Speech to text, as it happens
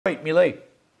Right, Milei.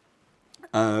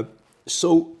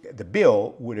 So the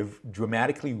bill would have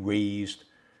dramatically raised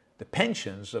the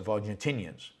pensions of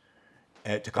Argentinians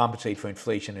to compensate for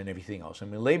inflation and everything else.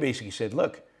 And Milei basically said,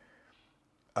 look,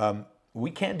 we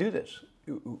can't do this.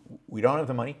 We don't have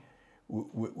the money.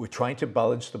 We're trying to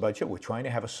balance the budget. We're trying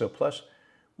to have a surplus.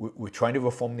 We're trying to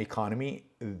reform the economy.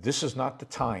 This is not the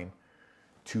time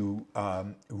to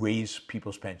raise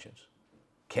people's pensions.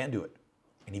 Can't do it.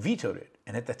 And he vetoed it.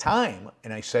 And at the time,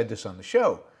 and I said this on the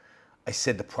show, I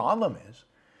said the problem is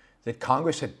that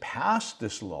Congress had passed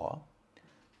this law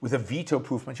with a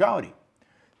veto-proof majority.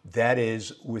 That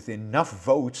is, with enough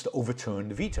votes to overturn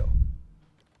the veto.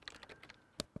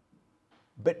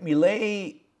 But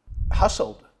Milei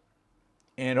hustled.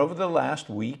 And over the last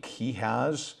week, he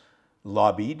has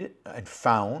lobbied and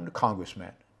found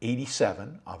congressmen,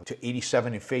 87, up to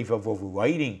 87 in favor of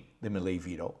overriding the Milei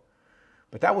veto.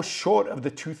 But that was short of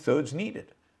the 2/3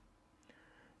 needed.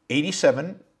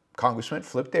 87 congressmen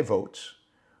flipped their votes.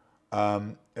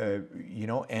 It's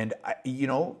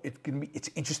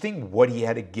interesting what he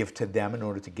had to give to them in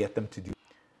order to get them to do.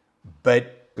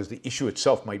 But because the issue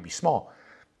itself might be small,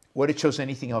 what it shows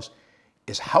anything else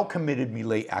is how committed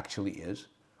Milei actually is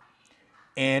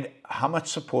and how much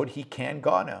support he can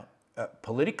garner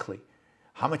politically,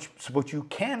 how much support you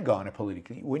can garner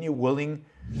politically when you're willing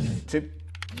to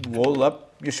roll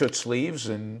up your shirt sleeves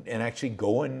and actually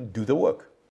go and do the work.